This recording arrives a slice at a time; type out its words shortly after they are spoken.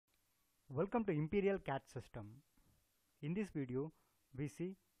Welcome to Imperial CAT system. In this video, we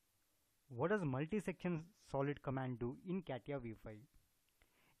see what does multi-section solid command do in CATIA v5.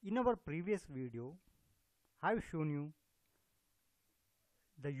 In our previous video, I have shown you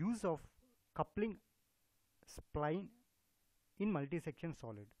the use of coupling spline in multi-section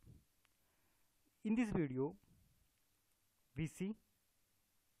solid. In this video, we see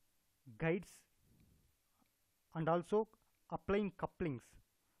guides and also applying couplings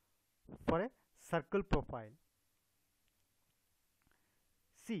for a circle profile.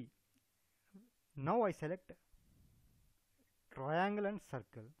 See, now I select triangle and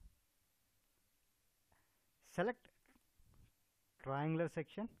circle. Select triangular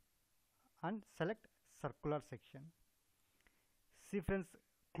section and select circular section. See friends,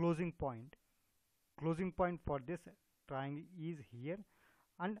 closing point for this triangle is here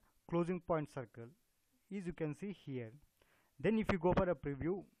and closing point circle is, you can see, here. Then if you go for a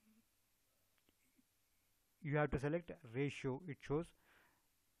preview, you have to select ratio. It shows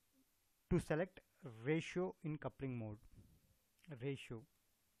to select ratio in coupling mode, ratio.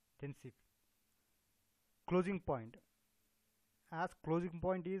 Then see closing point, as closing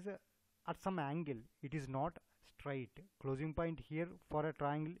point is at some angle, it is not straight. Closing point here for a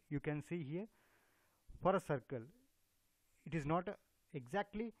triangle, you can see here. For a circle, it is not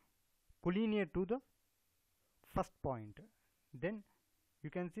exactly collinear to the first point. Then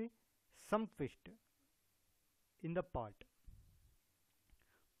you can see some twist in the part.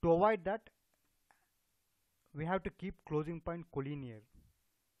 To avoid that, we have to keep closing point collinear.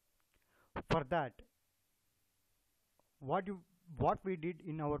 For that, what we did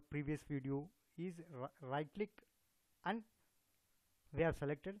in our previous video is right click and we have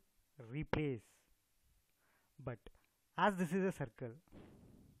selected replace. But as this is a circle,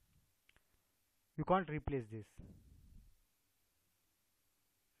 you can't replace this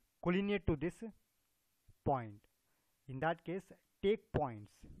collinear to this point. In that case, take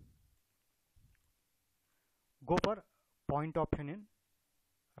points. Go for point option in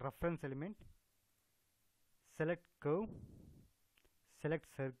reference element, select curve, select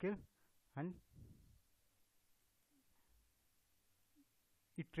circle, and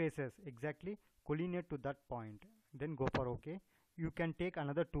it traces exactly collinear to that point. Then go for OK. You can take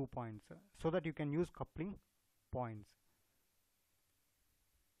another 2 points so that you can use coupling points.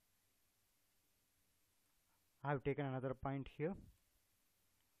 I have taken another point here.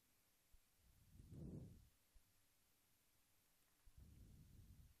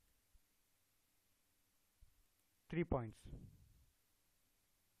 Three points.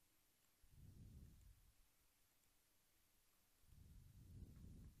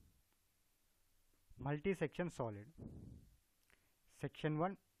 Multi-section solid. Section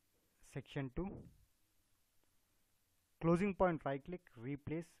 1, section 2. Closing point, right click,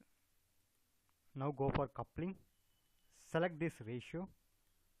 replace. Now go for coupling. Select this ratio.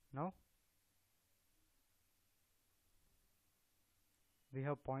 Now we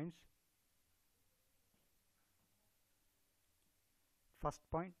have points. First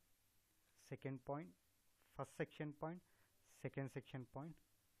point, second point, first section point, second section point,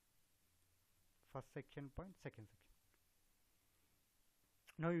 first section point, second section.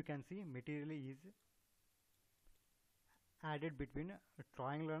 Now you can see material is added between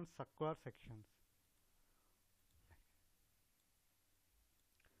triangular and circular sections.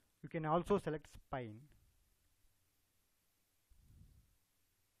 You can also select spine.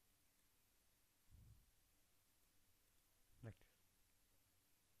 Like this.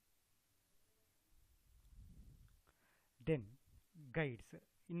 Then guides.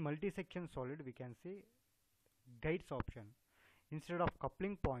 In multi-section solid, we can say guides option. Instead of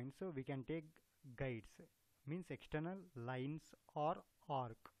coupling points, we can take guides, means external lines or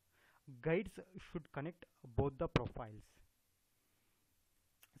arc. Guides should connect both the profiles.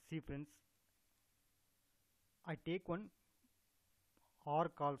 See friends, I take one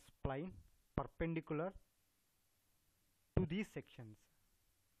arc called spline perpendicular to these sections.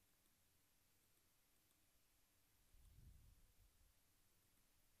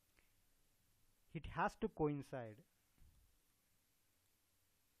 It has to coincide.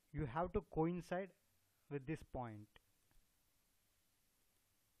 You have to coincide with this point.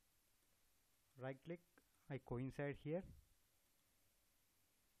 Right click, I coincide here.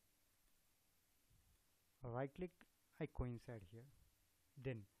 Right click, I coincide here.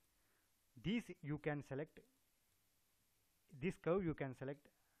 Then this you can select, this curve you can select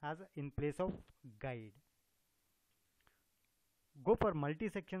as in place of guide. Go for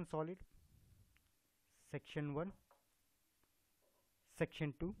multi-section solid. Section 1,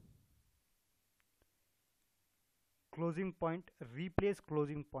 section 2, closing point, replace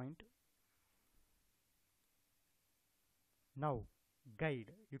closing point, Now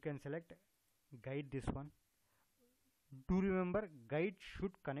guide, you can select guide, this one. Do remember, guide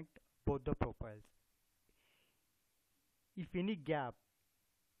should connect both the profiles. If any gap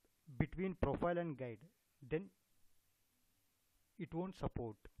between profile and guide, then it won't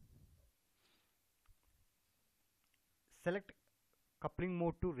support. Select coupling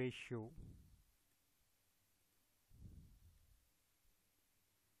mode to ratio.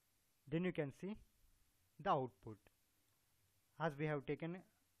 Then you can see the output. As we have taken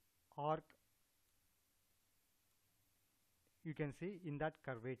arc, you can see in that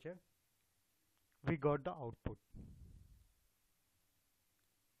curvature we got the output.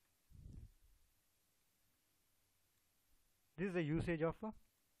 This is the usage of a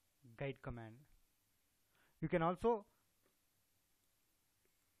guide command. You can also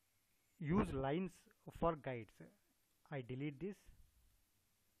use lines for guides. I delete this,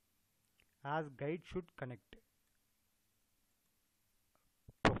 as guide should connect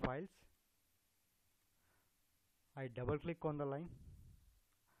profiles. I double click on the line.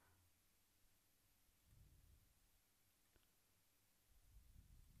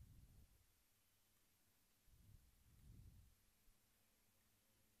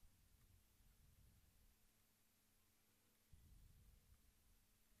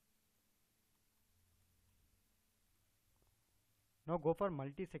 Now go for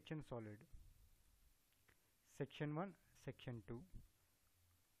multi-section solid. Section 1, section 2.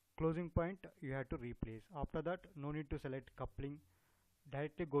 Closing point you have to replace. After that, no need to select coupling.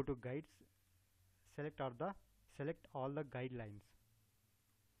 Directly go to guides. Select all the guidelines.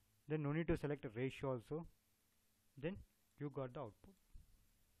 Then no need to select ratio also. Then you got the output.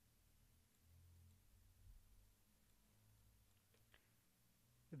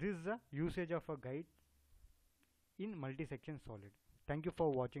 This is the usage of a guide in multi-section solid. Thank you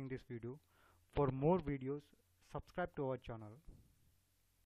for watching this video. For more videos, subscribe to our channel.